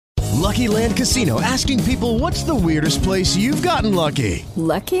Lucky Land Casino, asking people, what's the weirdest place you've gotten lucky?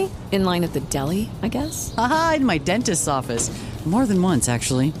 Lucky? In line at the deli, I guess? Aha, in my dentist's office. More than once,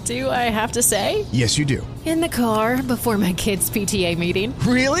 actually. Do I have to say? Yes, you do. In the car before my kids' PTA meeting.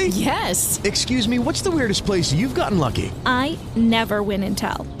 Really? Yes. Excuse me, what's the weirdest place you've gotten lucky? I never win and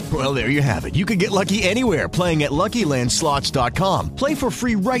tell. Well, there you have it. You can get lucky anywhere, playing at LuckyLandSlots.com. Play for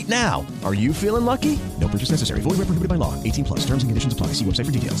free right now. Are you feeling lucky? No purchase necessary. Void where prohibited by law. 18 plus. Terms and conditions apply. See website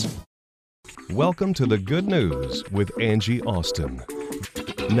for details. Welcome to the Good News with Angie Austin.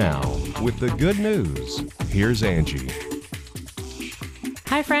 Now, with the good news, here's Angie.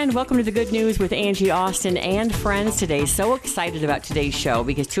 Hi, friend. Welcome to the Good News with Angie Austin and friends today. So excited about today's show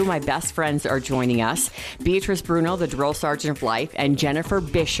because two of my best friends are joining us. Beatrice Bruno, the drill sergeant of life, and Jennifer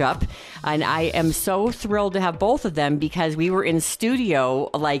Bishop. And I am so thrilled to have both of them because we were in studio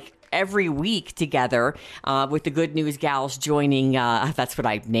every week together with the Good News gals joining, that's what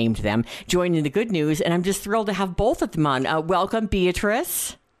I named them, joining the Good News. And I'm just thrilled to have both of them on. Welcome,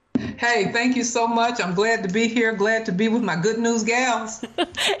 Beatrice. Hey, thank you so much. I'm glad to be here. Glad to be with my Good News gals.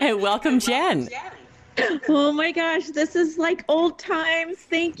 And welcome, Jen. Oh my gosh, this is like old times.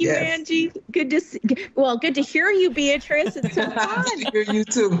 Thank you, yes. Angie. Good to hear you, Beatrice. It's so fun. Good to hear you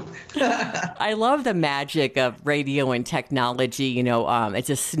too. I love the magic of radio and technology. You know, it's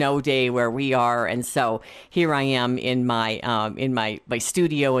a snow day where we are, and so here I am in my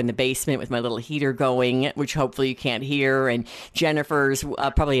studio in the basement with my little heater going, which hopefully you can't hear. And Jennifer's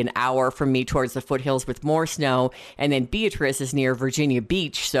probably an hour from me towards the foothills with more snow, and then Beatrice is near Virginia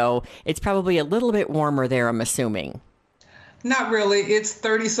Beach, so it's probably a little bit warmer there, I'm assuming. Not really. It's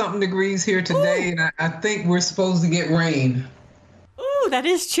 30-something degrees here today, and I think we're supposed to get rain. Ooh, that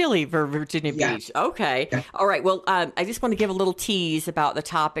is chilly for Virginia Yeah. Beach. Okay. Yeah. All right. Well, I just want to give a little tease about the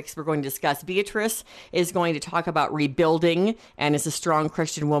topics we're going to discuss. Beatrice is going to talk about rebuilding, and as a strong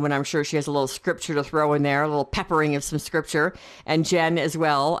Christian woman, I'm sure she has a little scripture to throw in there, a little peppering of some scripture. And Jen as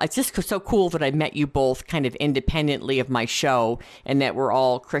well. It's just so cool that I met you both kind of independently of my show and that we're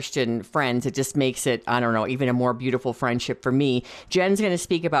all Christian friends. It just makes it, I don't know, even a more beautiful friendship for me. Jen's going to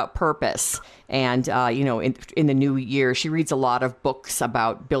speak about purpose. And, in the new year, she reads a lot of books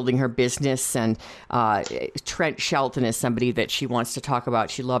about building her business. And Trent Shelton is somebody that she wants to talk about.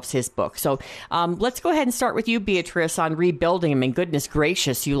 She loves his book. So let's go ahead and start with you, Beatrice, on rebuilding. I mean, goodness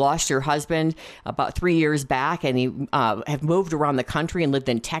gracious, you lost your husband about 3 years back, and you have moved around the country and lived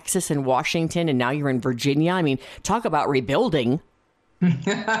in Texas and Washington, and now you're in Virginia. I mean, talk about rebuilding.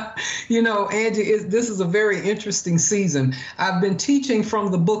 Angie, this is a very interesting season. I've been teaching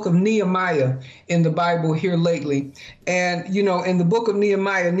from the book of Nehemiah in the Bible here lately. And, in the book of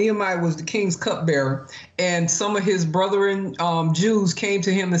Nehemiah was the king's cupbearer. And some of his brethren, Jews, came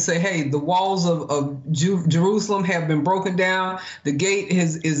to him and say, hey, the walls of Jerusalem have been broken down. The gate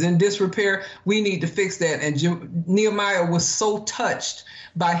is in disrepair. We need to fix that. And Nehemiah was so touched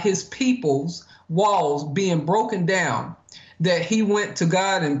by his people's walls being broken down that he went to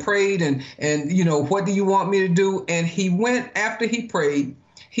God and prayed and what do you want me to do? And he went, after he prayed,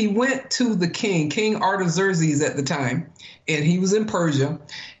 he went to the King Artaxerxes at the time, and he was in Persia.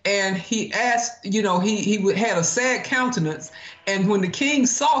 And he asked, he had a sad countenance. And when the king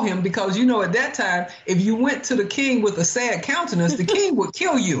saw him, because, at that time, if you went to the king with a sad countenance, the king would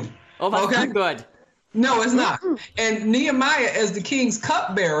kill you. Oh, that's not good. No, it's not. And Nehemiah, as the king's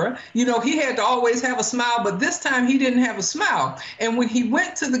cupbearer, he had to always have a smile, but this time he didn't have a smile. And when he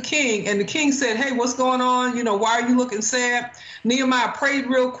went to the king and the king said, hey, what's going on? Why are you looking sad? Nehemiah prayed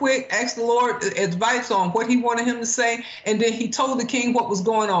real quick, asked the Lord advice on what he wanted him to say. And then he told the king what was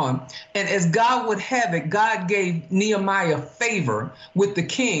going on. And as God would have it, God gave Nehemiah favor with the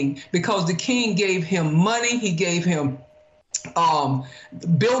king because the king gave him money. He gave him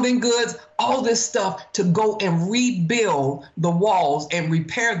building goods, all this stuff to go and rebuild the walls and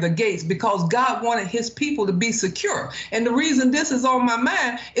repair the gates because God wanted his people to be secure. And the reason this is on my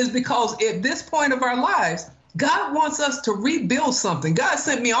mind is because at this point of our lives, God wants us to rebuild something. God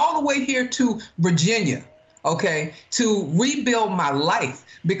sent me all the way here to Virginia, to rebuild my life.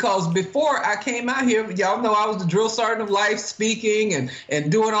 Because before I came out here, y'all know I was the drill sergeant of life, speaking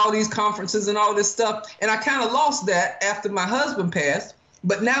and doing all these conferences and all this stuff. And I kind of lost that after my husband passed.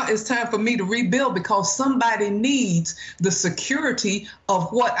 But now it's time for me to rebuild because somebody needs the security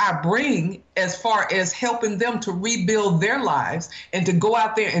of what I bring as far as helping them to rebuild their lives and to go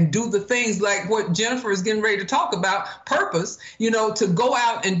out there and do the things like what Jennifer is getting ready to talk about, purpose, to go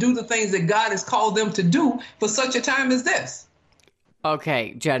out and do the things that God has called them to do for such a time as this.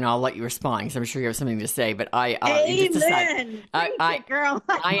 Okay, Jen, I'll let you respond because I'm sure you have something to say. But Amen. Girl.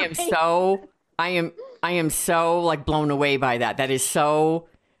 I am so like blown away by that. That is so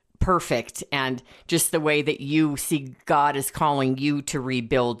perfect, and just the way that you see God is calling you to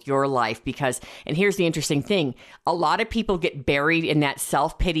rebuild your life. And here's the interesting thing, a lot of people get buried in that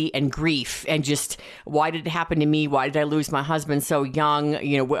self-pity and grief and just, why did it happen to me? Why did I lose my husband so young?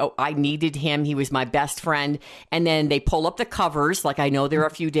 I needed him. He was my best friend. And then they pull up the covers. Like, I know there are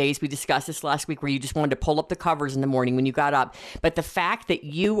a few days, we discussed this last week, where you just wanted to pull up the covers in the morning when you got up. But the fact that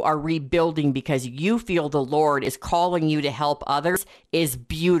you are rebuilding because you feel the Lord is calling you to help others is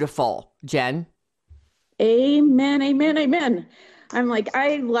beautiful. Jen? Amen, amen, amen. I'm like,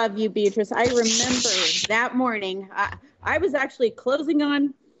 I love you, Beatrice. I remember that morning, I was actually closing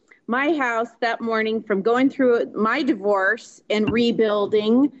on my house that morning from going through my divorce and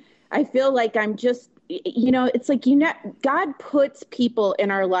rebuilding. I feel like I'm just, it's like, God puts people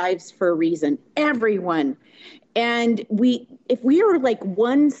in our lives for a reason, everyone. And if we are like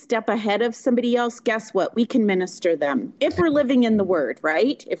one step ahead of somebody else, guess what? We can minister them if we're living in the Word,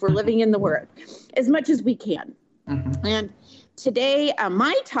 right? If we're living in the Word as much as we can. Mm-hmm. And today,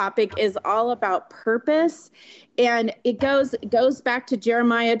 my topic is all about purpose. And it goes back to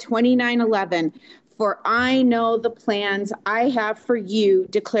Jeremiah 29:11. For I know the plans I have for you,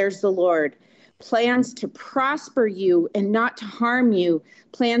 declares the Lord. Plans to prosper you and not to harm you,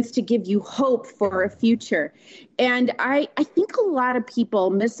 plans to give you hope for a future. And I think a lot of people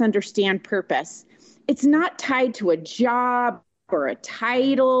misunderstand purpose. It's not tied to a job or a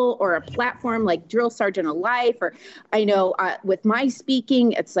title or a platform like drill sergeant of life. Or I know with my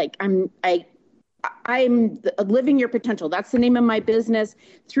speaking, it's like I'm living your potential. That's the name of my business,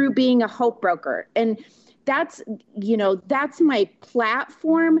 through being a hope broker. And that's my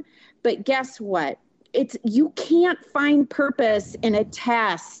platform. But guess what? You can't find purpose in a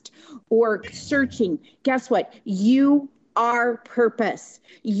test or searching. Guess what? You are purpose.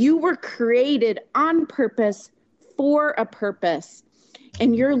 You were created on purpose for a purpose.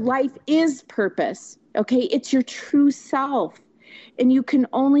 And your life is purpose. Okay? It's your true self. And you can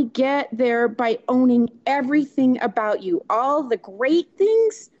only get there by owning everything about you, all the great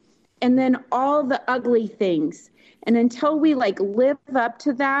things and then all the ugly things. And until we live up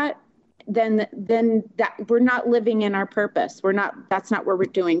to that, then that we're not living in our purpose. That's not what we're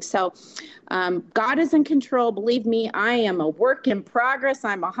doing. So God is in control. Believe me, I am a work in progress.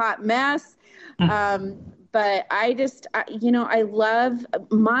 I'm a hot mess. But I love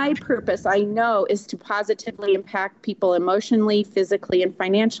my purpose. I know is to positively impact people emotionally, physically, and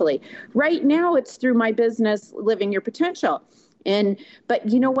financially. Right now, it's through my business, Living Your Potential. But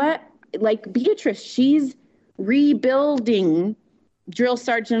you know what? Like Beatrice, she's rebuilding drill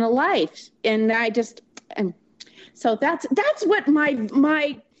sergeant of life. And so that's what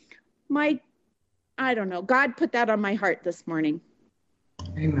my I don't know, God put that on my heart this morning.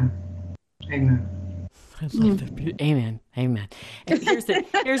 Amen. I love that. Amen. And here's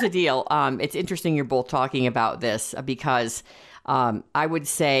the deal. It's interesting you're both talking about this because I would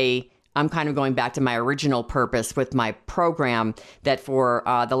say I'm kind of going back to my original purpose with my program, that for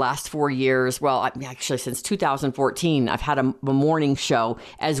the last 4 years, actually since 2014, I've had a morning show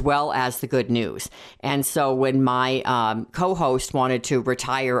as well as the good news. And so when my co-host wanted to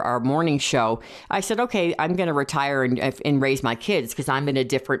retire our morning show, I said, okay, I'm going to retire and raise my kids because I'm in a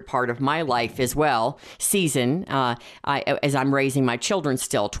different part of my life as well, as I'm raising my children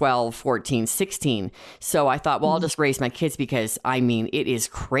still, 12, 14, 16. So I thought, I'll just raise my kids because, it is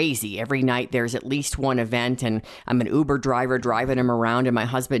crazy. Every night there's at least one event, and I'm an Uber driver driving them around, and my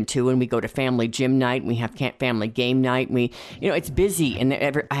husband too, and we go to family gym night, and we have family game night, and it's busy, and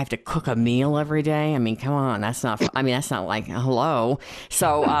I have to cook a meal every day. Come on, that's not like, hello.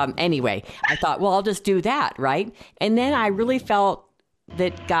 So anyway, I thought, I'll just do that, right? And then I really felt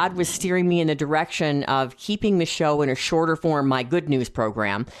that God was steering me in the direction of keeping the show in a shorter form, my Good News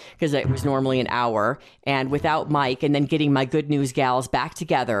program, because it was normally an hour, and without Mike, and then getting my Good News gals back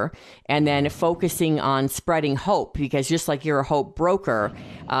together, and then focusing on spreading hope, because just like you're a hope broker,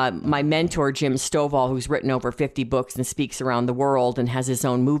 my mentor, Jim Stovall, who's written over 50 books and speaks around the world and has his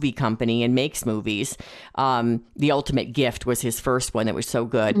own movie company and makes movies. The Ultimate Gift was his first one that was so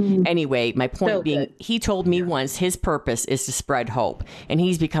good. Mm-hmm. Anyway, my point being, he told me once his purpose is to spread hope. And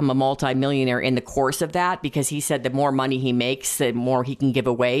he's become a multimillionaire in the course of that, because he said the more money he makes, the more he can give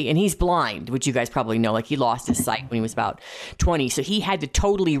away. And he's blind, which you guys probably know. He lost his sight when he was about 20. So he had to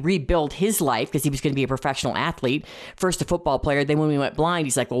totally rebuild his life because he was going to be a professional athlete. First a football player. Then when we went blind,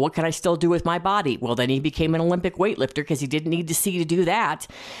 he's like, well, what can I still do with my body? Well, then he became an Olympic weightlifter because he didn't need to see to do that.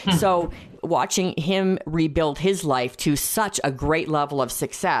 So watching him rebuild his life to such a great level of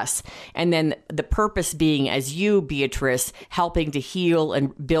success. And then the purpose being, as you, Beatrice, helping to heal heal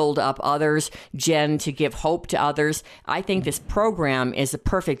and build up others, Jen to give hope to others. I think this program is a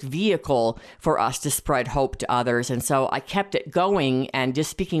perfect vehicle for us to spread hope to others. And so I kept it going, and just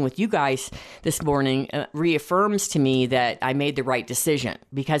speaking with you guys this morning reaffirms to me that I made the right decision,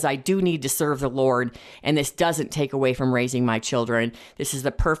 because I do need to serve the Lord, and this doesn't take away from raising my children. This is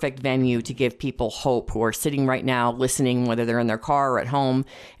the perfect venue to give people hope who are sitting right now listening, whether they're in their car or at home,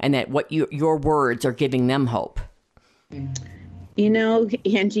 and that what your words are giving them hope. You know,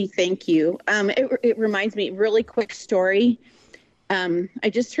 Angie, thank you. It reminds me, really quick story. I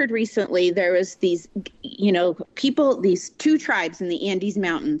just heard recently there was these, people, these two tribes in the Andes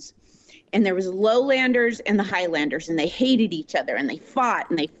Mountains, and there was lowlanders and the highlanders, and they hated each other, and they fought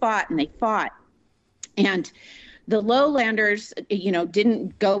and they fought and they fought. And the lowlanders,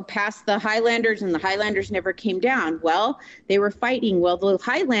 didn't go past the highlanders, and the highlanders never came down. Well, they were fighting. Well, the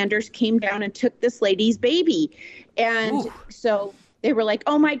highlanders came down and took this lady's baby. And so they were like,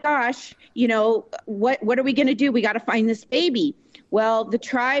 oh my gosh, what are we going to do? We got to find this baby. Well, the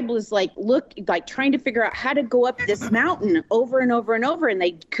tribe was like trying to figure out how to go up this mountain over and over and over. And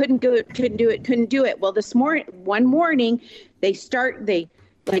they couldn't do it. Well, one morning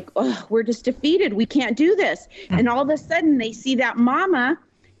oh, we're just defeated. We can't do this. And all of a sudden they see that mama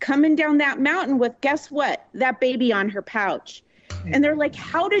coming down that mountain with, guess what? That baby on her pouch. And they're like,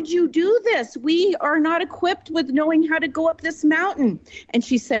 how did you do this? We are not equipped with knowing how to go up this mountain. And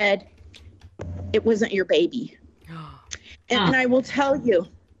she said, it wasn't your baby. And I will tell you,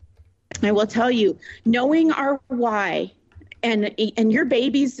 knowing our why, and your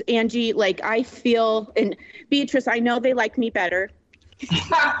babies, Angie, like I feel, and Beatrice, I know they like me better.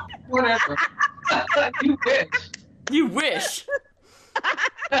 Whatever. You wish.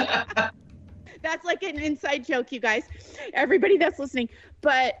 That's like an inside joke, you guys, everybody that's listening.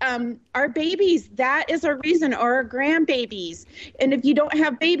 But our babies, that is our reason, or our grandbabies. And if you don't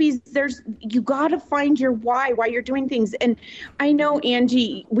have babies, you got to find your why you're doing things. And I know,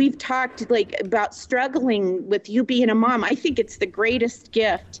 Angie, we've talked about struggling with you being a mom. I think it's the greatest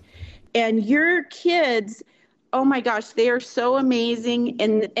gift. And your kids, oh my gosh, they are so amazing.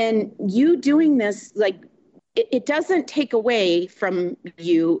 And you doing this, it doesn't take away from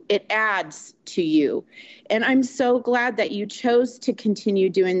you, it adds to you. And I'm so glad that you chose to continue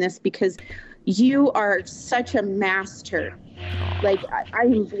doing this, because you are such a master.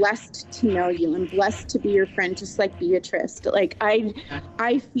 I'm blessed to know you. I'm blessed to be your friend, just like Beatrice.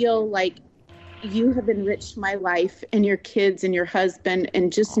 I feel like you have enriched my life, and your kids and your husband,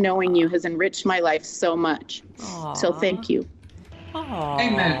 and just knowing you has enriched my life so much. Aww. So thank you. Aww.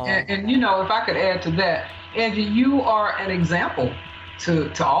 Amen. And if I could add to that, Angie, you are an example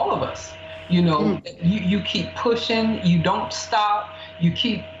to all of us. You keep pushing, you don't stop, you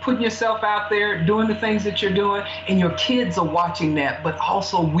keep putting yourself out there, doing the things that you're doing, and your kids are watching that, but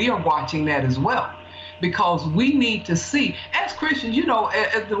also we are watching that as well. Because we need to see, as Christians,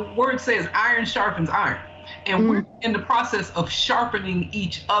 as the word says, iron sharpens iron. And we're in the process of sharpening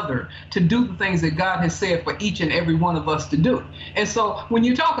each other to do the things that God has said for each and every one of us to do. And so when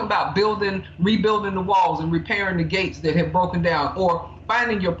you're talking about rebuilding the walls and repairing the gates that have broken down, or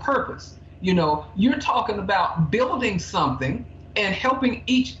finding your purpose, you're talking about building something and helping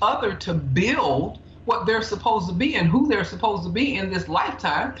each other to build what they're supposed to be and who they're supposed to be in this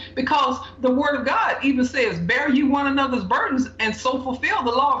lifetime, because the word of God even says, bear you one another's burdens and so fulfill the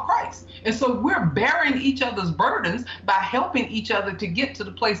law of Christ. And so we're bearing each other's burdens by helping each other to get to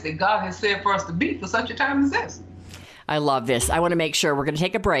the place that God has said for us to be for such a time as this. I love this. I want to make sure, we're going to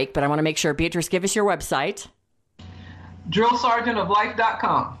take a break, but I want to make sure, Beatrice, give us your website.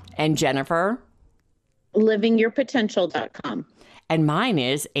 DrillSergeantOfLife.com. And Jennifer? LivingYourPotential.com. And mine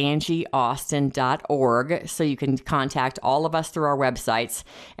is angieaustin.org. So you can contact all of us through our websites.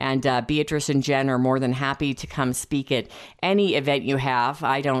 And Beatrice and Jen are more than happy to come speak at any event you have.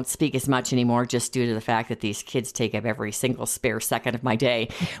 I don't speak as much anymore just due to the fact that these kids take up every single spare second of my day.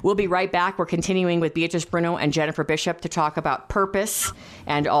 We'll be right back. We're continuing with Beatrice Bruno and Jennifer Bishop to talk about purpose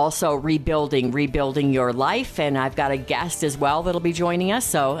and also rebuilding your life. And I've got a guest as well that'll be joining us.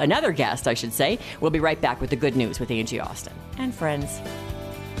 So another guest, I should say. We'll be right back with the good news with Angie Austin and friends.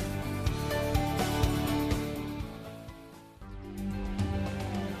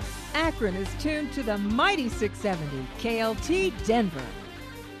 Akron is tuned to the mighty 670 KLT Denver.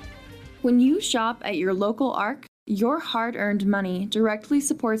 When you shop at your local ARC, your hard-earned money directly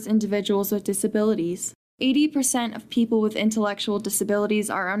supports individuals with disabilities. 80% of people with intellectual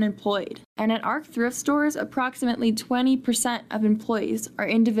disabilities are unemployed, and at ARC thrift stores, approximately 20% of employees are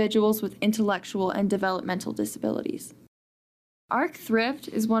individuals with intellectual and developmental disabilities. ARC Thrift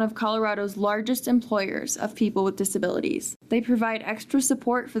is one of Colorado's largest employers of people with disabilities. They provide extra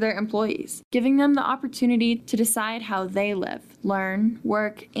support for their employees, giving them the opportunity to decide how they live, learn,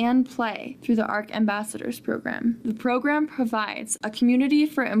 work, and play through the ARC Ambassadors program. The program provides a community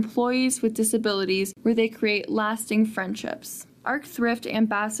for employees with disabilities where they create lasting friendships. ARC Thrift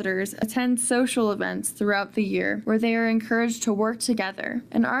ambassadors attend social events throughout the year where they are encouraged to work together.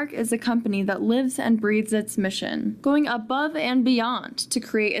 And ARC is a company that lives and breathes its mission, going above and beyond to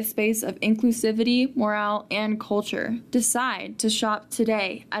create a space of inclusivity, morale, and culture. Decide to shop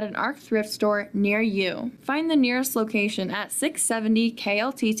today at an ARC Thrift store near you. Find the nearest location at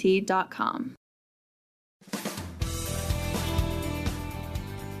 670kltt.com.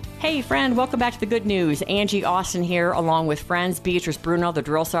 Hey friend, welcome back to the Good News. Angie Austin here, along with friends Beatrice Bruno, the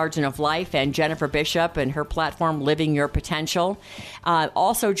drill sergeant of life, and Jennifer Bishop and her platform, Living Your Potential.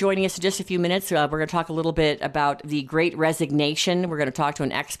 Also joining us in just a few minutes, we're going to talk a little bit about the Great Resignation. We're going to talk to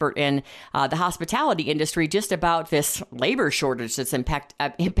an expert in the hospitality industry just about this labor shortage that's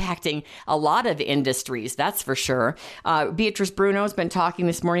impacting a lot of industries, that's for sure. Beatrice Bruno has been talking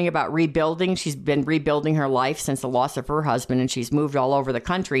this morning about rebuilding. She's been rebuilding her life since the loss of her husband, and she's moved all over the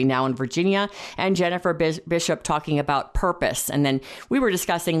country now in Virginia, and Jennifer Bishop talking about purpose. And then we were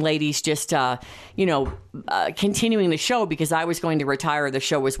discussing, ladies, just, continuing the show because I was going to retire the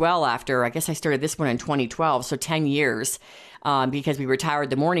show as well after, I guess I started this one in 2012, so 10 years. Because we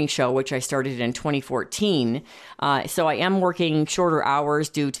retired the morning show, which I started in 2014. So I am working shorter hours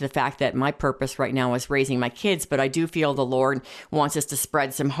due to the fact that my purpose right now is raising my kids, but I do feel the Lord wants us to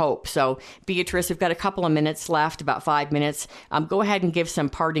spread some hope. So Beatrice, we've got a couple of minutes left, about 5 minutes. Go ahead and give some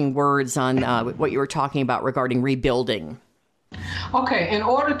parting words on what you were talking about regarding rebuilding. Okay, in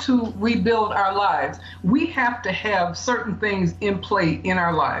order to rebuild our lives, we have to have certain things in play in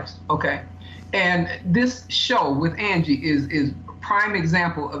our lives, okay? And this show with Angie is a prime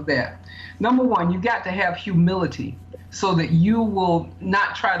example of that. Number one, you got to have humility so that you will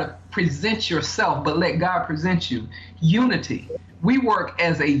not try to present yourself, but let God present you. Unity. We work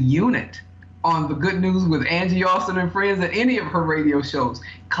as a unit on the Good News with Angie Austin and Friends and any of her radio shows.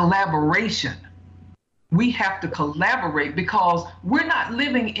 Collaboration. We have to collaborate because we're not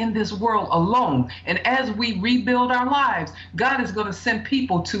living in this world alone. And as we rebuild our lives, God is going to send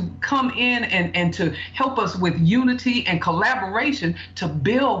people to come in and to help us with unity and collaboration to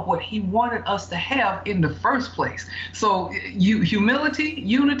build what he wanted us to have in the first place. So humility,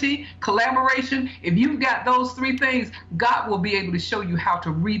 unity, collaboration, if you've got those three things, God will be able to show you how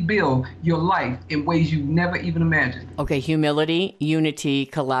to rebuild your life in ways you never even imagined. Okay, humility, unity,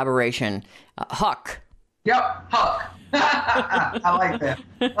 collaboration. Huck. Yep, Huck. I like that.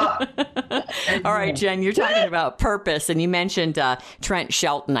 All right, Jen, you're talking about purpose, and you mentioned Trent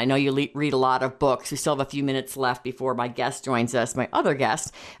Shelton. I know you read a lot of books. We still have a few minutes left before my guest joins us, my other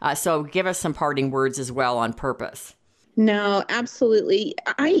guest. So give us some parting words as well on purpose. No, absolutely.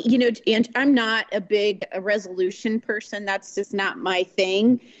 And I'm not a big resolution person. That's just not my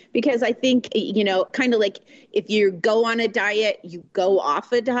thing, because I think, kind of like if you go on a diet, you go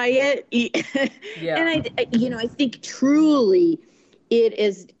off a diet. Yeah. And I think truly it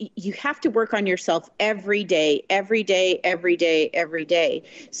is, you have to work on yourself every day.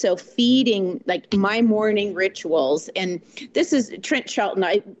 So feeding, like my morning rituals, and this is Trent Shelton.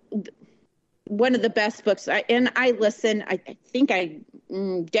 One of the best books. I listen. I think I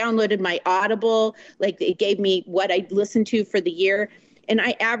downloaded my Audible. Like it gave me what I listened to for the year, and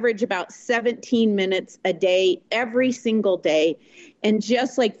I average about 17 minutes a day, every single day, and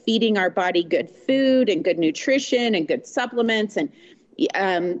just like feeding our body good food and good nutrition and good supplements and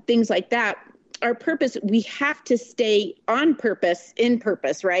things like that. Our purpose, we have to stay on purpose, in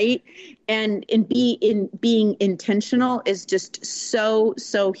purpose, right? And being intentional is just so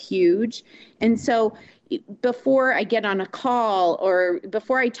huge. And so before I get on a call or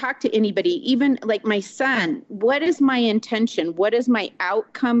before I talk to anybody, even like my son, what is my intention? What is my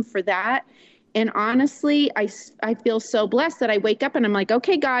outcome for that? And honestly, I feel so blessed that I wake up and I'm like,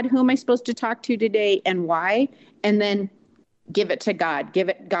 okay, God, who am I supposed to talk to today and why? And then give it to God, give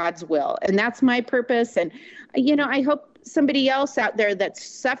it God's will. And that's my purpose. And, I hope somebody else out there that's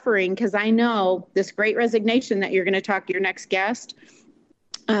suffering, because I know this great resignation that you're going to talk to your next guest,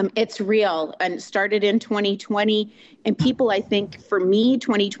 it's real and it started in 2020. And people, I think for me,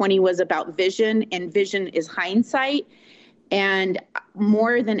 2020 was about vision, and vision is hindsight. And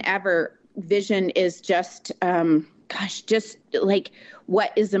more than ever, vision is just like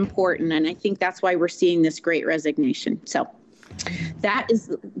what is important. And I think that's why we're seeing this great resignation. So that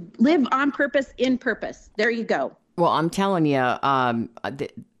is live on purpose, in purpose. There you go. Well, I'm telling you,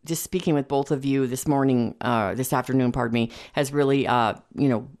 just speaking with both of you this afternoon, has really,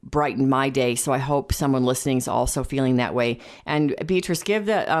 brightened my day. So I hope someone listening is also feeling that way. And Beatrice, give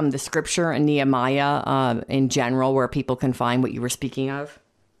the scripture in Nehemiah in general where people can find what you were speaking of.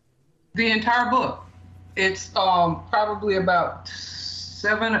 The entire book. It's probably about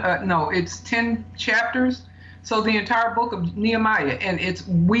 10 chapters. So the entire book of Nehemiah, and it's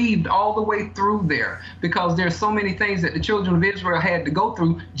weaved all the way through there because there's so many things that the children of Israel had to go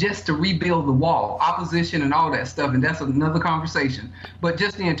through just to rebuild the wall, opposition and all that stuff. And that's another conversation. But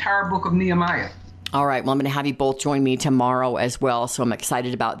just the entire book of Nehemiah. All right. Well, I'm going to have you both join me tomorrow as well. So I'm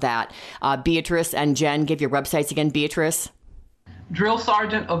excited about that. Beatrice and Jen, give your websites again. Beatrice.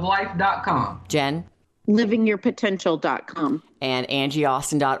 DrillSergeantOfLife.com. Jen. LivingYourPotential.com. And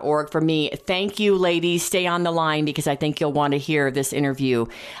AngieAustin.org for me. Thank you, ladies. Stay on the line because I think you'll want to hear this interview.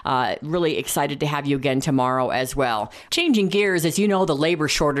 Really excited to have you again tomorrow as well. Changing gears, as you know, the labor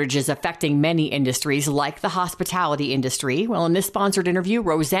shortage is affecting many industries like the hospitality industry. Well, in this sponsored interview,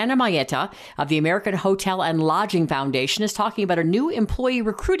 Rosanna Maeta of the American Hotel and Lodging Foundation is talking about a new employee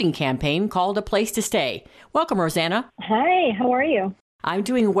recruiting campaign called A Place to Stay. Welcome, Rosanna. Hi, how are you? I'm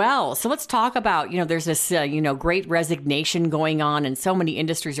doing well. So let's talk about, there's this, great resignation going on and so many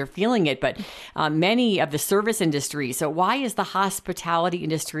industries are feeling it, but many of the service industries. So why is the hospitality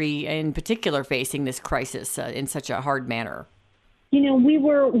industry in particular facing this crisis in such a hard manner? We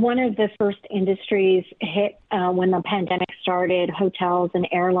were one of the first industries hit when the pandemic started. Hotels and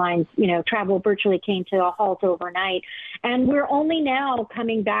airlines, travel virtually came to a halt overnight. And we're only now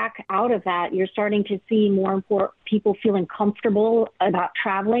coming back out of that. You're starting to see more and more people feeling comfortable about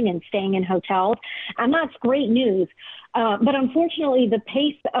traveling and staying in hotels. And that's great news. But unfortunately, the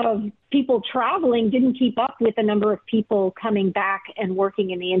pace of people traveling didn't keep up with the number of people coming back and working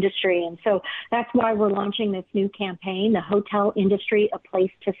in the industry. And so that's why we're launching this new campaign, the Hotel Industry, A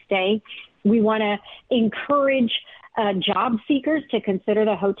Place to Stay. We want to encourage job seekers to consider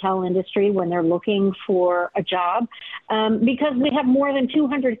the hotel industry when they're looking for a job, because we have more than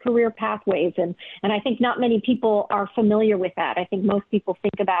 200 career pathways. And I think not many people are familiar with that. I think most people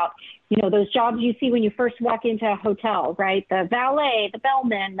think about, those jobs you see when you first walk into a hotel, right? The valet, the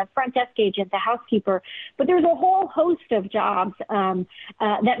bellman, the front desk agent, the housekeeper. But there's a whole host of jobs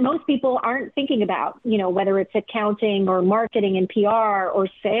that most people aren't thinking about, whether it's accounting or marketing and PR or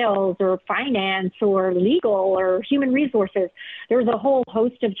sales or finance or legal or human resources. There's a whole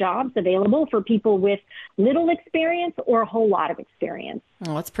host of jobs available for people with little experience or a whole lot of experience.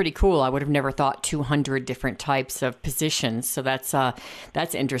 Oh, that's pretty cool. I would have never thought 200 different types of positions. So that's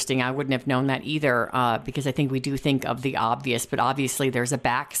interesting. I wouldn't have known that either, because I think we do think of the obvious, but obviously there's a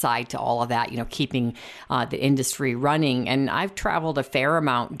backside to all of that, keeping the industry running. And I've traveled a fair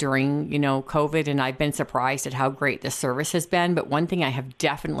amount during, COVID, and I've been surprised at how great the service has been. But one thing I have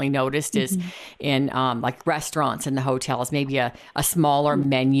definitely noticed is in like restaurants and the hotels, maybe a smaller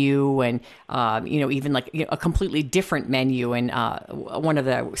menu and, even like a completely different menu. And one of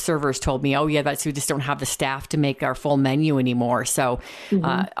the servers told me, oh, yeah, we just don't have the staff to make our full menu anymore. So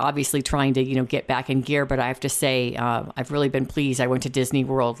obviously trying to, get back in gear. But I have to say, I've really been pleased. I went to Disney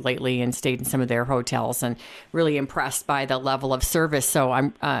World lately and stayed in some of their hotels and really impressed by the level of service.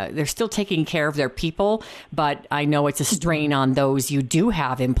 So they're still taking care of their people, but I know it's a strain on those you do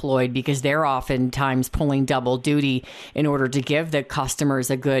have employed because they're oftentimes pulling double duty in order to give the customers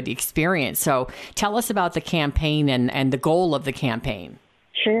a good experience. So tell us about the campaign and the goal of the campaign.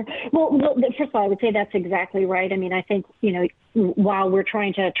 Sure. Well, first of all, I would say that's exactly right. I mean, I think, while we're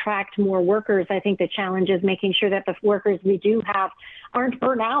trying to attract more workers, I think the challenge is making sure that the workers we do have aren't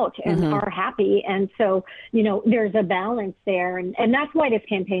burnt out and are happy. And so, there's a balance there. And that's why this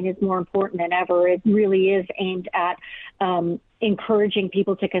campaign is more important than ever. It really is aimed at encouraging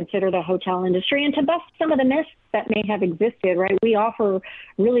people to consider the hotel industry and to bust some of the myths that may have existed, right? We offer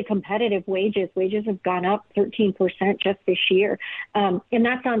really competitive wages. Wages have gone up 13% just this year. And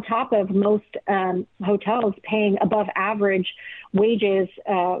that's on top of most hotels paying above average wages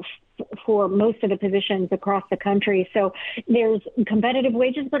for most of the positions across the country. So there's competitive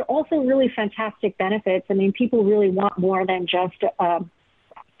wages, but also really fantastic benefits. I mean, people really want more than just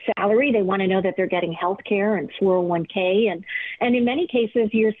salary. They want to know that they're getting health care and 401k. And in many cases,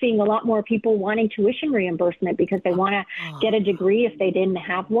 you're seeing a lot more people wanting tuition reimbursement because they want to get a degree if they didn't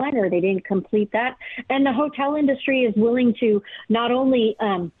have one or they didn't complete that. And the hotel industry is willing to not only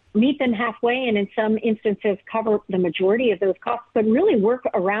meet them halfway, and in some instances cover the majority of those costs, but really work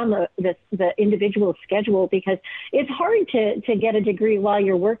around the individual schedule, because it's hard to get a degree while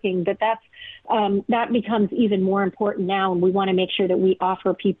you're working, but that becomes even more important now, and we want to make sure that we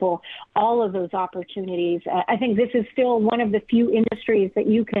offer people all of those opportunities. I think this is still one of the few industries that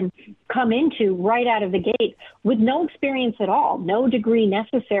you can come into right out of the gate with no experience at all, no degree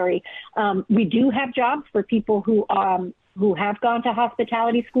necessary. We do have jobs for people who have gone to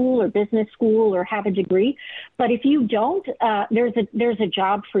hospitality school or business school or have a degree. But if you don't, there's a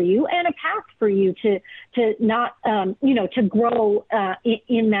job for you and a path for you to not, to grow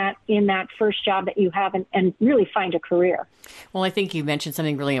in that first job that you have and really find a career. Well, I think you mentioned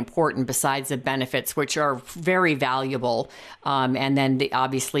something really important besides the benefits, which are very valuable, and then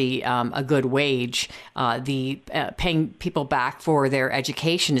obviously a good wage. The paying people back for their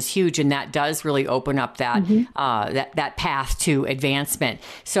education is huge, and that does really open up that that path to advancement.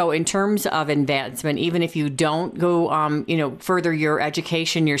 So, in terms of advancement, even if you don't go, further your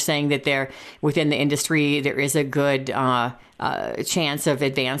education, you're saying that within the industry there is a good chance of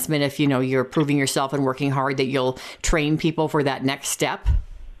advancement if you're proving yourself and working hard, that you'll train people for that next step.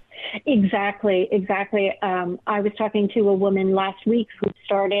 Exactly. I was talking to a woman last week who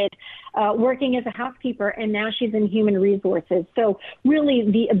started working as a housekeeper, and now she's in human resources. So really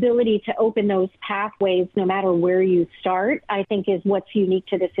the ability to open those pathways, no matter where you start, I think is what's unique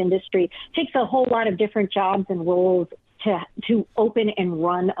to this industry. It takes a whole lot of different jobs and roles to open and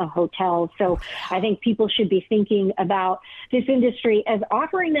run a hotel. So I think people should be thinking about this industry as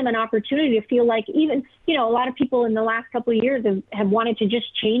offering them an opportunity to feel like, even, a lot of people in the last couple of years have wanted to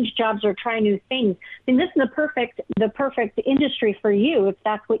just change jobs or try new things. And this is the perfect industry for you if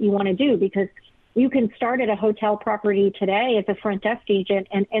that's what you want to do, because you can start at a hotel property today as a front desk agent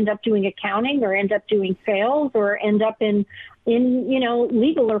and end up doing accounting, or end up doing sales, or end up in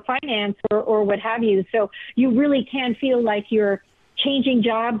legal or finance or what have you. So you really can feel like you're changing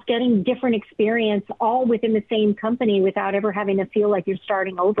jobs, getting different experience, all within the same company without ever having to feel like you're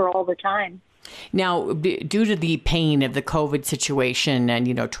starting over all the time. Now, due to the pain of the COVID situation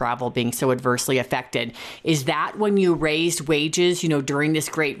and, travel being so adversely affected, is that when you raised wages, during this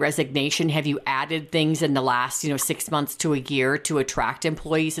great resignation? Have you added things in the last, 6 months to a year to attract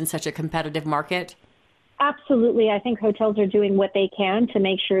employees in such a competitive market? Absolutely. I think hotels are doing what they can to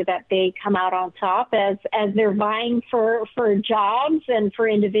make sure that they come out on top as they're vying for jobs and for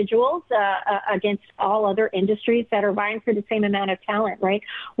individuals against all other industries that are vying for the same amount of talent, right?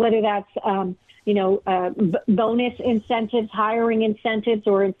 Whether that's, bonus incentives, hiring incentives,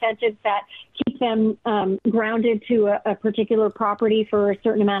 or incentives that keep them grounded to a particular property for a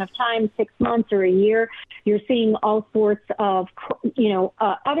certain amount of time, 6 months or a year. You're seeing all sorts of,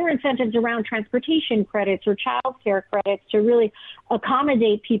 other incentives around transportation credits or child care credits to really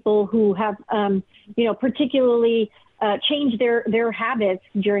accommodate people who have, particularly change their habits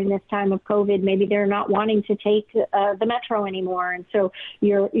during this time of COVID. Maybe they're not wanting to take the metro anymore, and so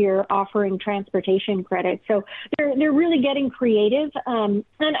you're offering transportation credits. So they're really getting creative, and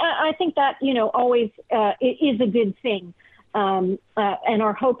I think that always it is a good thing. And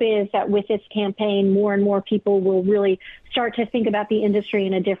our hope is that with this campaign, more and more people will really start to think about the industry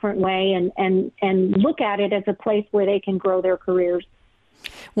in a different way and look at it as a place where they can grow their careers.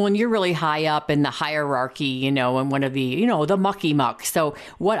 Well, and you're really high up in the hierarchy, and one of the, the mucky muck. So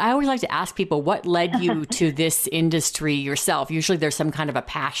what I always like to ask people, what led you to this industry yourself? Usually there's some kind of a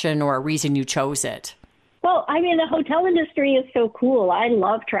passion or a reason you chose it. Well, the hotel industry is so cool. I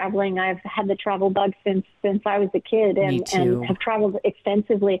love traveling. I've had the travel bug since I was a kid and have traveled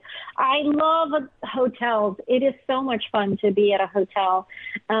extensively. I love hotels. It is so much fun to be at a hotel.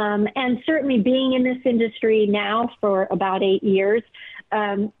 And certainly being in this industry now for about 8 years,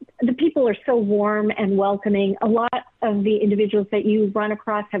 the people are so warm and welcoming. A lot of the individuals that you run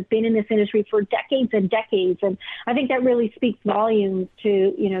across have been in this industry for decades and decades. And I think that really speaks volumes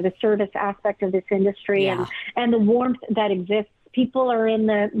to, the service aspect of this industry and the warmth that exists. People are in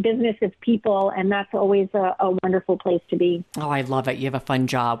the business of people, and that's always a wonderful place to be. Oh, I love it. You have a fun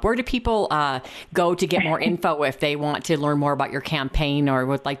job. Where do people go to get more info if they want to learn more about your campaign or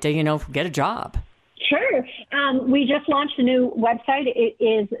would like to, get a job? Sure. We just launched a new website. It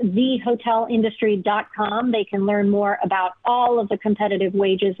is thehotelindustry.com. They can learn more about all of the competitive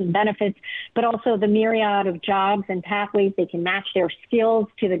wages and benefits, but also the myriad of jobs and pathways. They can match their skills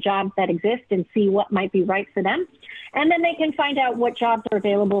to the jobs that exist and see what might be right for them. And then they can find out what jobs are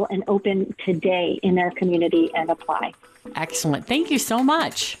available and open today in their community and apply. Excellent. Thank you so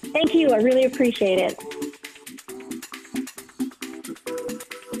much. Thank you. I really appreciate it.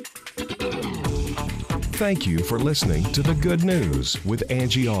 Thank you for listening to The Good News with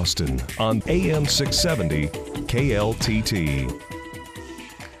Angie Austin on AM 670 KLTT.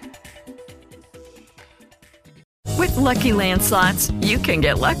 With Lucky Land Slots, you can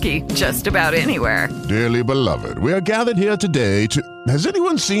get lucky just about anywhere. Dearly beloved, we are gathered here today to... Has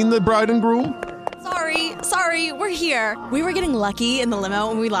anyone seen the bride and groom? Sorry, we're here. We were getting lucky in the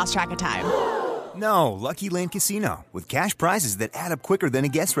limo and we lost track of time. No, Lucky Land Casino, with cash prizes that add up quicker than a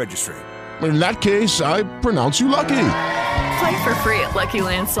guest registry. In that case, I pronounce you lucky. Play for free at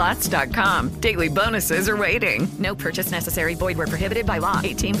LuckyLandSlots.com. Daily bonuses are waiting. No purchase necessary. Void where prohibited by law.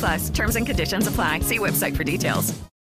 18+. Terms and conditions apply. See website for details.